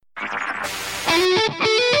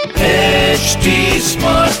HD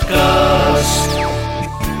Smartcast.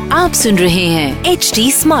 आप सुन रहे हैं HD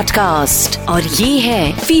Smartcast और ये है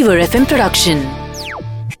Fever FM production.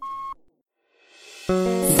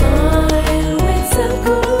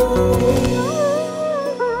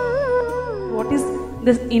 What is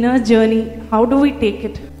this inner journey? How do we take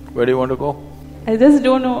it? Where do you want to go? I just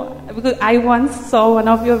don't know, because I once saw one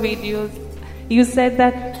of your videos. You said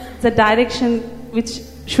that the direction which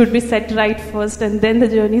should be set right first and then the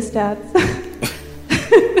journey starts.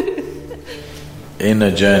 In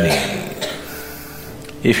a journey,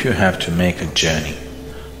 if you have to make a journey,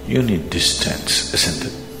 you need distance, isn't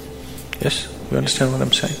it? Yes? You understand what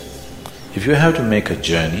I'm saying? If you have to make a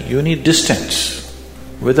journey, you need distance.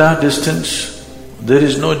 Without distance, there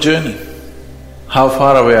is no journey. How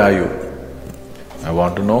far away are you? I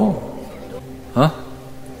want to know. Huh?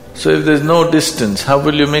 So if there's no distance, how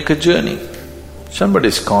will you make a journey? Somebody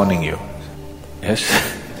is conning you, yes?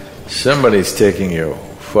 Somebody is taking you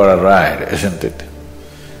for a ride, isn't it?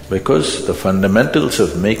 Because the fundamentals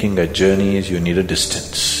of making a journey is you need a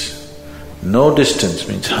distance. No distance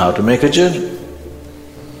means how to make a journey.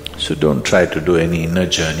 So don't try to do any inner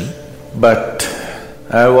journey, but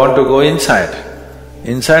I want to go inside.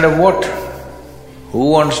 Inside of what? Who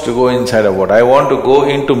wants to go inside of what? I want to go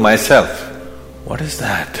into myself. What is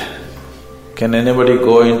that? Can anybody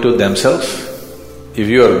go into themselves? If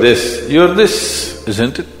you are this,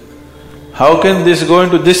 isn't it? How can this go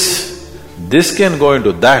into this? This can go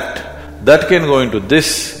into that can go into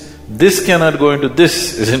this cannot go into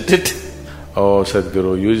this, isn't it? Oh,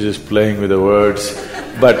 Sadhguru, you're just playing with the words.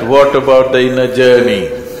 But what about the inner journey?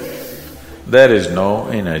 There is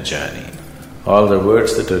no inner journey. All the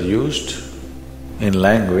words that are used in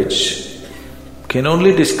language can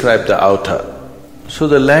only describe the outer. So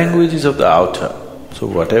the language is of the outer. So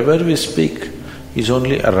whatever we speak is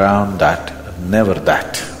only around that, never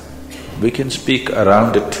that. We can speak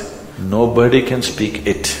around it, nobody can speak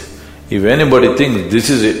it. If anybody thinks this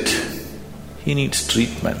is it, he needs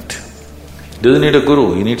treatment. Doesn't need a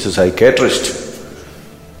guru, he needs a psychiatrist.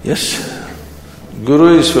 Yes?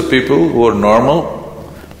 Guru is for people who are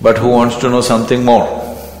normal, but who wants to know something more.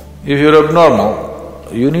 If you're abnormal,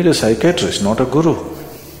 you need a psychiatrist, not a guru.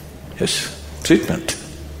 Yes? Treatment.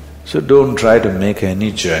 So don't try to make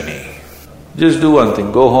any journey. Just do one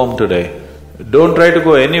thing, go home today. Don't try to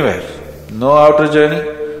go anywhere. No outer journey,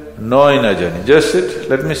 no inner journey. Just sit,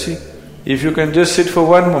 let me see. If you can just sit for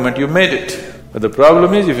one moment, you made it. But the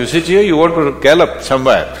problem is, if you sit here, you want to gallop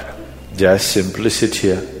somewhere. Just simply sit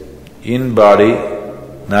here. In body,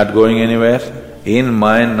 not going anywhere. In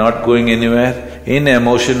mind, not going anywhere. In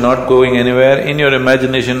emotion, not going anywhere. In your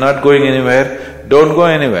imagination, not going anywhere. Don't go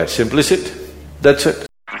anywhere, simply sit. That's it.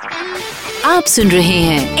 आप सुन रहे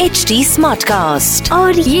हैं HD Smartcast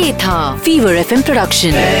और ये था Fever FM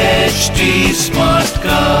production. HD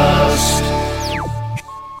Smartcast.